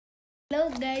Hello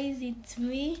guys, it's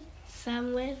me,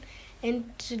 Samuel,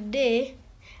 and today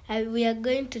we are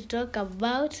going to talk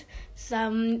about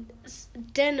some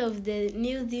 10 of the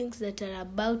new things that are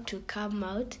about to come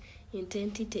out in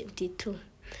 2022.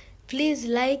 Please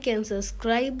like and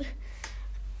subscribe,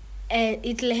 and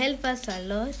it will help us a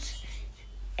lot.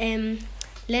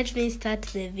 Let me start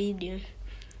the video.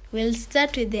 We'll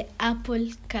start with the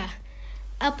Apple car.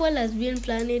 Apple has been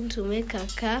planning to make a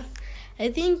car. I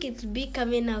think it will be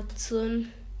coming out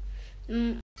soon.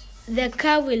 The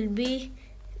car will be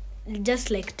just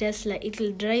like Tesla. It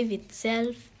will drive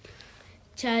itself,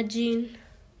 charging.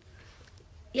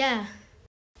 Yeah.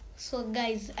 So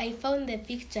guys, I found the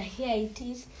picture. Here it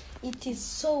is. It is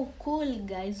so cool,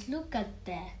 guys. Look at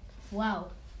that.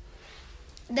 Wow.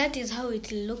 That is how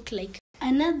it will look like.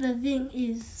 Another thing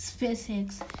is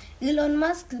SpaceX. Elon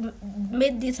Musk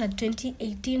made this at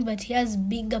 2018, but he has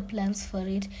bigger plans for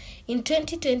it. In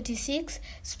 2026,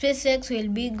 SpaceX will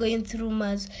be going through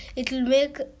Mars. It will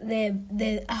make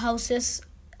the houses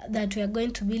that we are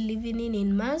going to be living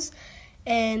in Mars.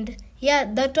 And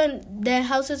yeah, that one, the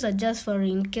houses are just for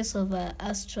in case of an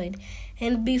asteroid.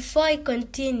 And before I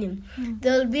continue,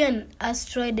 there will be an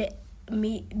asteroid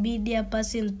media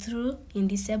passing through in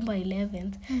December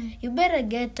 11th. You better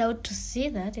get out to see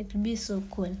that. It will be so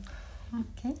cool.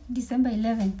 Okay, December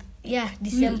 11th. Yeah,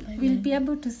 December. We'll be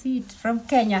able to see it from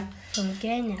Kenya. From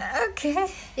Kenya. Okay.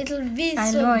 It will be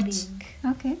I'll so watch. big.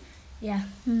 Okay. Yeah.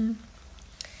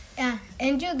 Yeah,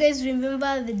 and you guys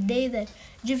remember the day that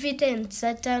Jupiter and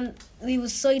Saturn, we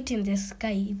saw it in the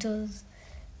sky. It was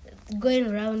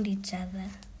going around each other.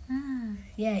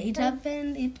 Yeah, it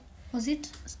happened. Was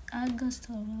it August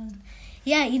or was?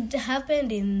 Yeah, it happened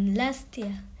in last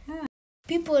year.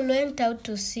 People went out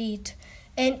to see it,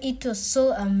 and it was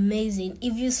so amazing.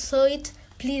 If you saw it,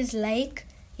 please like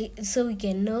it so we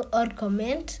can know, or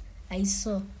comment. I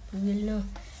saw, we will know.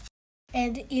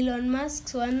 And Elon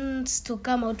Musk wants to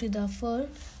come out with a phone,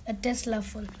 a Tesla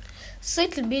phone. So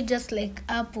it will be just like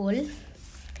Apple,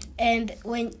 and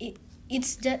when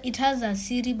it has a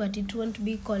Siri, but it won't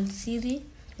be called Siri.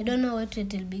 I don't know what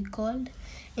it will be called.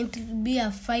 It will be a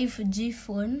 5G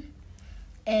phone.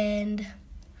 And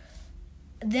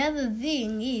the other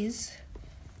thing is,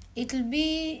 it will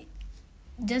be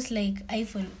just like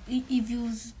iPhone. If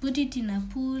you put it in a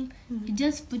pool, you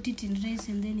just put it in rice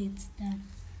and then it's done.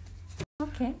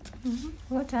 Okay.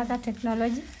 What other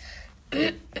technology?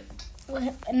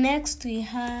 Well, next we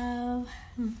have...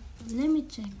 Let me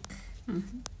check.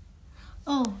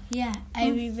 Oh, yeah, I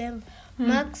remember.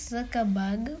 Mark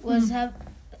Zuckerberg was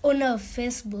owner of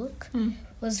Facebook,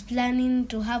 was planning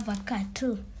to have a car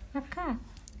too. A car?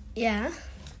 Yeah.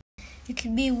 It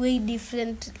will be way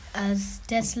different as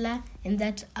Tesla and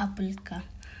that Apple car.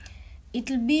 It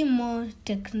will be more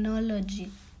technologic.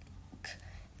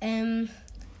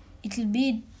 It will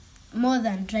be more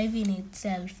than driving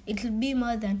itself. It will be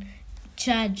more than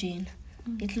charging.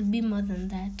 It will be more than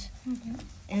that.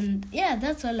 And yeah,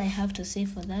 that's all I have to say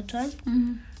for that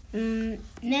one.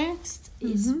 Next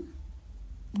is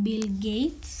Bill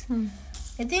Gates.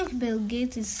 I think Bill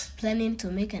Gates is planning to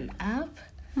make an app.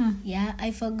 Yeah,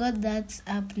 I forgot that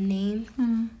app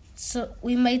name. So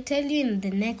we might tell you in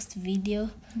the next video.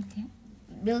 Okay.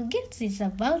 Bill Gates is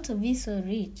about to be so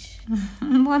rich.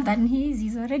 More than he is.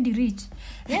 He's already rich.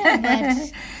 Yeah,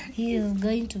 but he is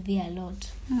going to be a lot.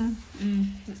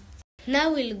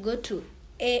 Now we'll go to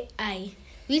AI,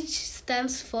 which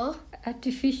stands for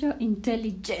Artificial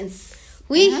Intelligence.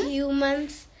 We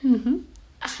humans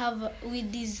we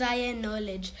desire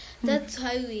knowledge. That's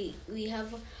how we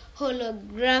have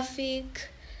holographic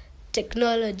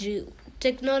technology.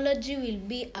 Technology will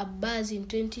be a buzz in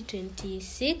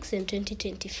 2026 and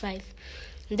 2025.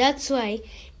 That's why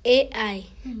AI,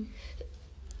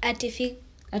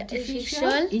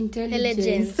 artificial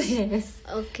intelligence. Yes.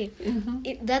 Okay.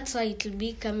 That's why it will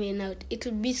be coming out. It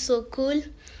will be so cool.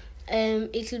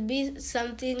 It will be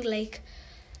something like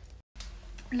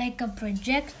a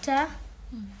projector,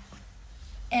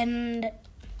 and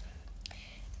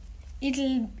it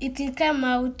will come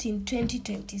out in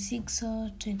 2026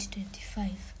 or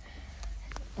 2025.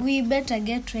 We better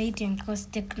get waiting because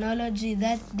technology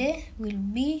that day will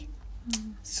be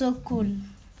so cool.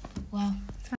 Wow.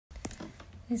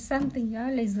 There's something you're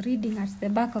always reading at the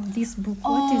back of this book.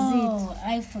 What is it? Oh,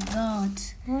 I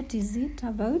forgot. What is it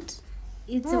about?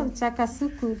 It's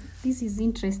Chakasuku. This is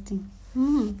interesting.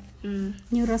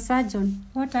 Neurosurgeon.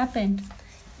 What happened?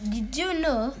 Did you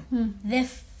know the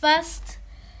first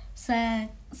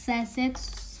successful?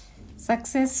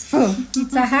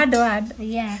 It's a hard word.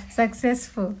 Yeah.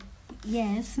 Successful.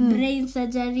 Yes. Brain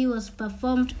surgery was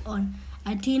performed on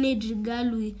a teenage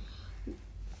girl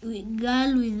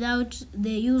girl without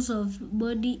the use of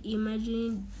body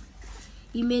imaging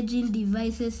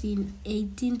devices in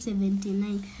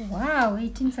 1879. Wow,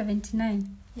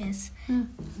 1879. Yes.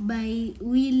 By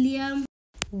William.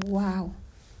 Wow.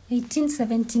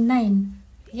 1879.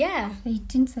 Yeah.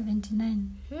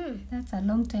 1879. That's a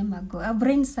long time ago. A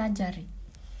brain surgery.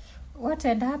 What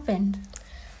had happened?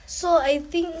 So I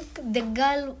think the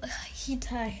girl hit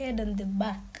her head on the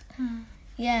back.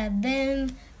 Yeah,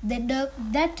 then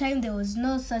that time there was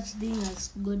no such thing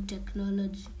as good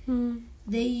technology.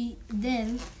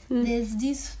 There's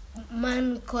this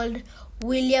man called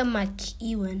William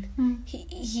McEwen.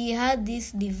 He had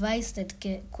this device that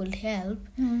could help.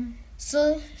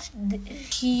 So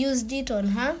he used it on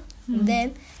her.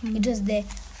 Then it was the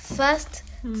first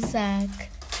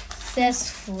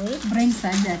successful brain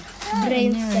surgery.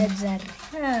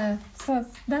 So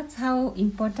that's how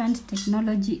important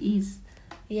technology is.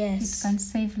 Yes. It can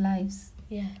save lives.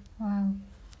 Yeah. Wow.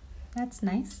 That's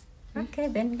nice. Okay,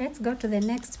 then let's go to the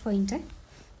next point.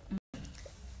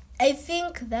 I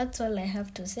think that's all I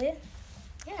have to say.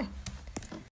 Yeah.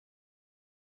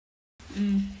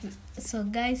 So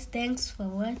guys, thanks for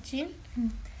watching.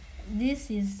 This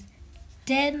is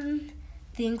 10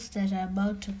 things that are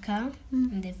about to come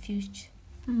in the future.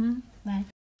 Bye.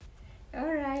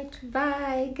 Alright,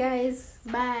 bye guys.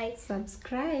 Bye.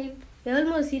 Subscribe. We're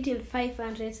almost hitting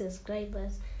 500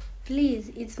 subscribers. Please,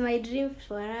 it's my dream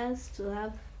for us to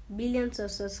have billions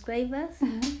of subscribers.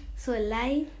 So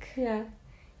like.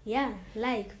 Yeah,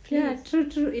 like, please. Yeah,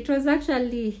 true. It was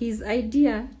actually his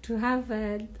idea to have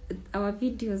our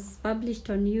videos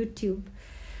published on YouTube.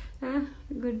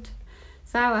 Good.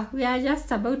 So we are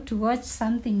just about to watch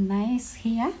something nice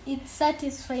here. It's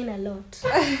satisfying a lot.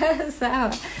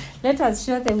 So let us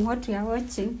show them what we are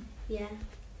watching. Yeah.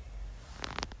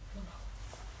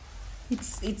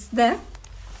 It's the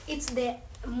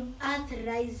Earth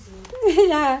rising.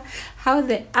 Yeah, how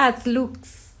the Earth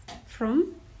looks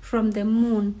from the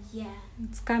moon. Yeah.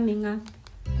 It's coming up.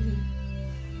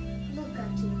 Look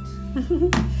at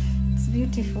it. It's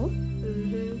beautiful.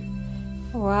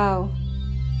 Wow.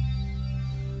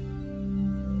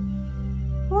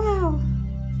 Wow.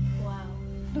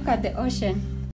 Look at the ocean.